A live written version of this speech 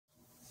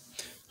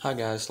Hi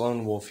guys,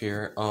 Lone Wolf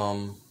here.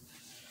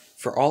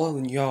 For all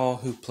of y'all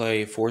who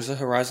play Forza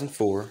Horizon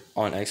 4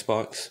 on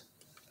Xbox,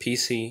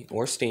 PC,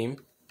 or Steam,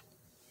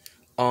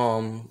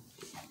 um,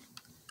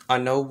 I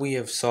know we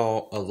have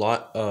saw a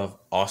lot of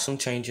awesome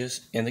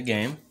changes in the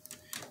game.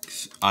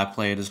 I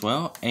play it as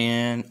well,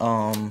 and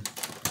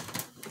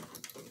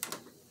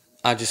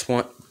I just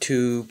want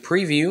to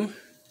preview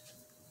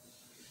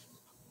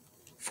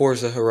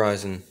Forza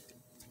Horizon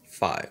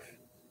 5.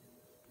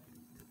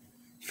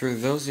 For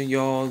those of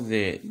y'all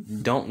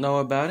that don't know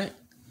about it,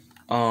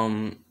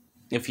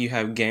 if you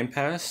have Game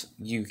Pass,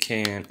 you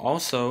can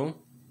also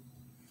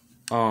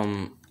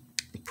um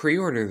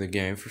pre-order the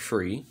game for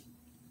free,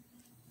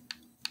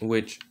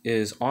 which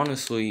is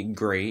honestly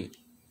great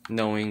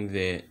knowing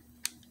that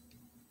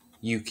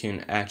you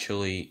can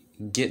actually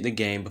get the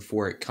game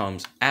before it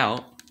comes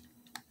out.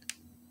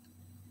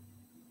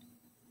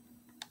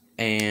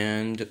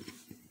 And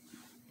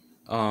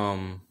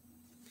um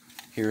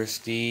here's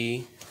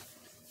the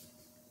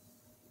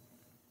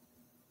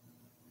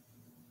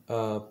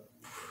uh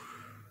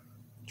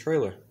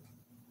trailer.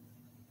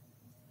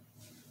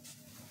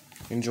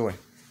 Enjoy.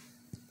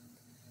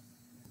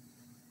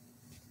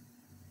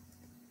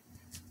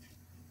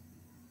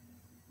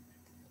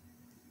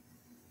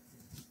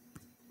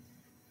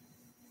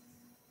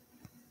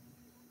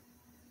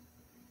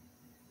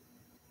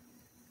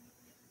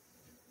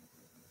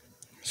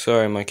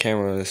 Sorry, my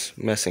camera is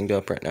messing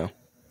up right now.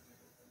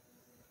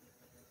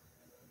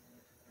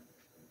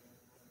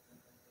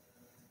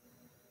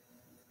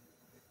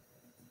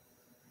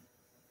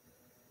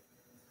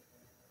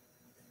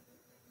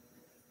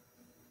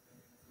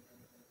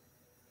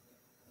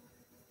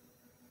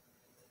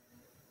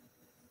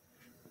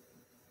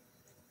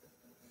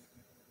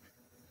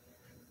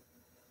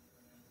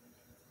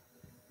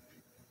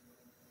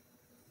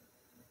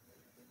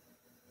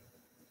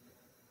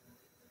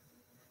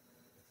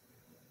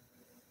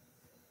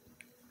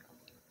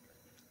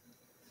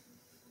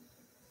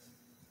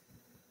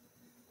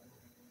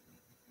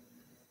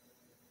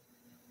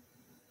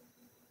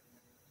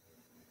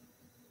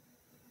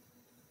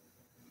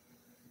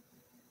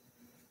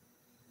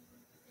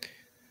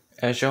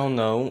 As y'all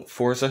know,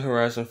 Forza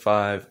Horizon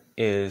 5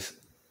 is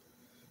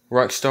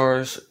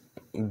Rockstar's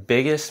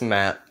biggest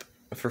map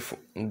for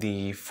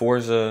the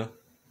Forza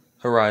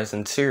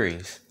Horizon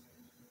series.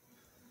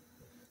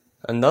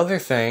 Another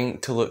thing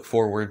to look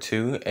forward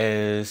to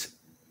is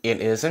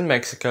it is in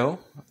Mexico.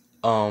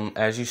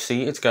 As you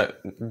see, it's got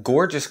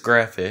gorgeous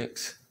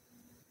graphics.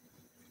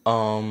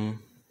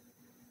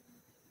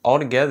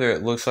 Altogether,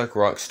 it looks like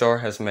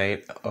Rockstar has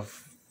made a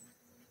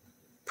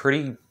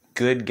pretty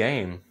good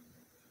game.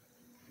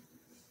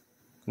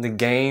 The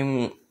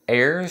game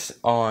airs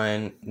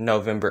on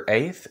November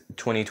 8th,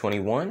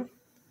 2021,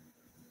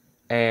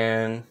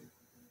 and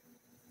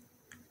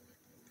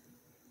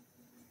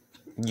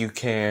you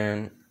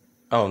can,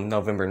 oh,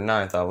 November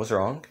 9th, I was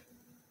wrong.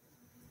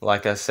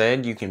 Like I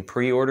said, you can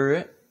pre-order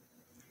it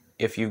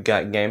if you've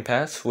got Game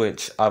Pass,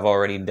 which I've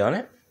already done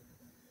it.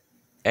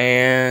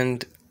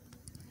 And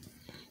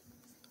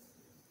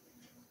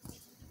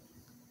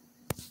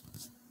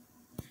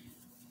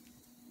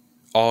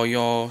all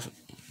y'all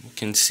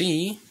can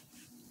see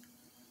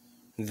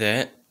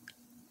that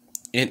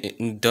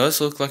it does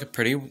look like a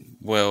pretty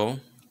well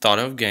thought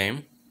of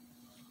game.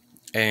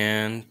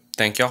 And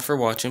thank y'all for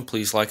watching.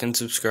 Please like and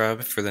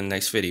subscribe for the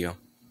next video.